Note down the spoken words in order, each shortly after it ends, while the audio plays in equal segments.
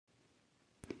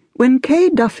When Kay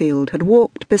Duffield had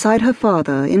walked beside her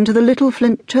father into the little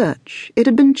flint church, it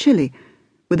had been chilly,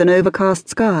 with an overcast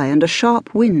sky and a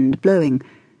sharp wind blowing,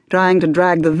 trying to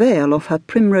drag the veil off her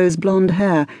primrose blonde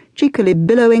hair, cheekily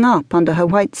billowing up under her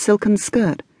white silken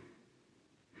skirt.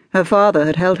 Her father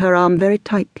had held her arm very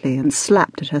tightly and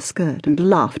slapped at her skirt and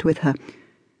laughed with her,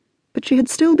 but she had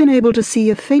still been able to see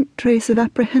a faint trace of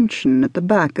apprehension at the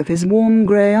back of his warm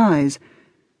grey eyes.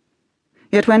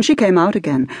 Yet when she came out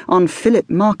again, on Philip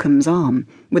Markham's arm,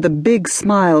 with a big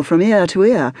smile from ear to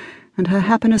ear, and her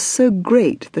happiness so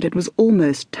great that it was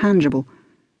almost tangible,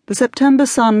 the September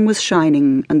sun was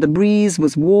shining and the breeze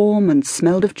was warm and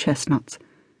smelled of chestnuts.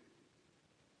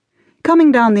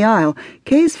 Coming down the aisle,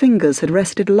 Kay's fingers had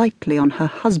rested lightly on her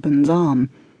husband's arm,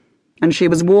 and she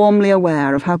was warmly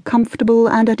aware of how comfortable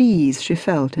and at ease she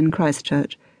felt in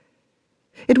Christchurch.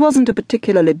 It wasn't a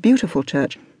particularly beautiful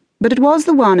church, but it was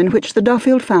the one in which the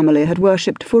Duffield family had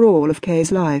worshipped for all of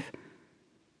Kay's life.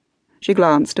 She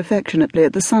glanced affectionately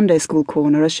at the Sunday school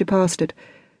corner as she passed it,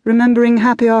 remembering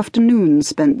happy afternoons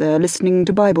spent there listening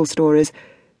to Bible stories,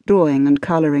 drawing and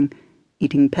colouring,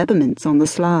 eating peppermints on the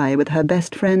sly with her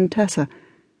best friend Tessa.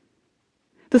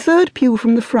 The third pew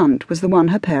from the front was the one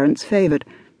her parents favoured.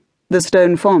 The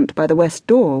stone font by the west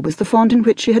door was the font in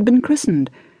which she had been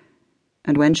christened,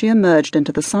 and when she emerged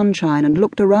into the sunshine and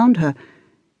looked around her,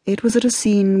 it was at a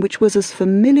scene which was as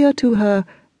familiar to her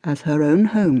as her own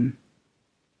home.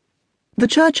 The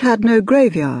church had no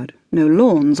graveyard, no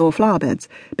lawns or flower-beds,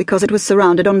 because it was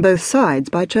surrounded on both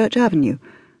sides by Church Avenue,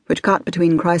 which cut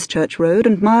between Christchurch Road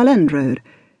and Mile End Road,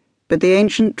 but the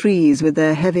ancient trees with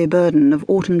their heavy burden of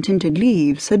autumn-tinted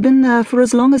leaves had been there for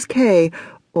as long as Kay,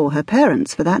 or her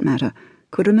parents for that matter,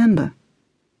 could remember.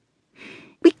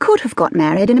 "We could have got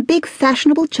married in a big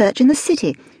fashionable church in the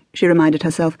city," she reminded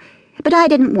herself, "but I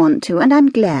didn't want to, and I'm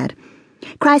glad.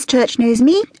 Christchurch knows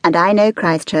me, and I know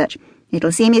Christchurch.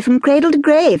 It'll see me from cradle to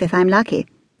grave if I'm lucky.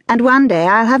 And one day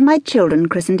I'll have my children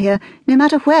christened here, no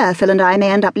matter where Phil and I may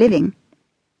end up living."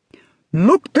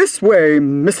 "Look this way,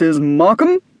 Mrs.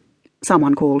 Markham,"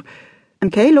 someone called,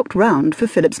 and Kay looked round for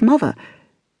Philip's mother,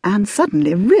 and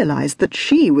suddenly realised that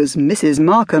she was Mrs.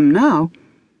 Markham now.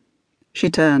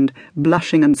 She turned,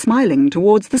 blushing and smiling,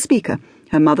 towards the speaker,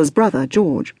 her mother's brother,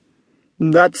 George.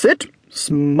 "That's it.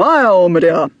 Smile, my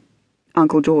dear,"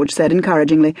 Uncle George said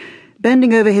encouragingly,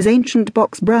 bending over his ancient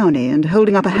box brownie and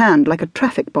holding up a hand like a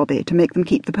traffic bobby to make them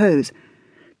keep the pose.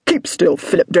 "Keep still,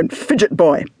 Philip, don't fidget,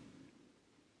 boy."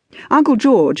 Uncle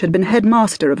George had been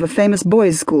headmaster of a famous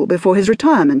boys' school before his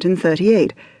retirement in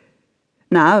 '38.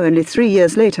 Now, only 3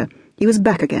 years later, he was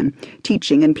back again,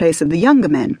 teaching in place of the younger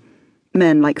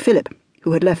men like Philip,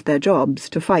 who had left their jobs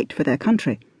to fight for their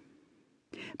country.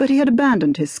 But he had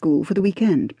abandoned his school for the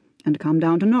weekend and come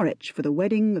down to Norwich for the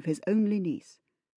wedding of his only niece.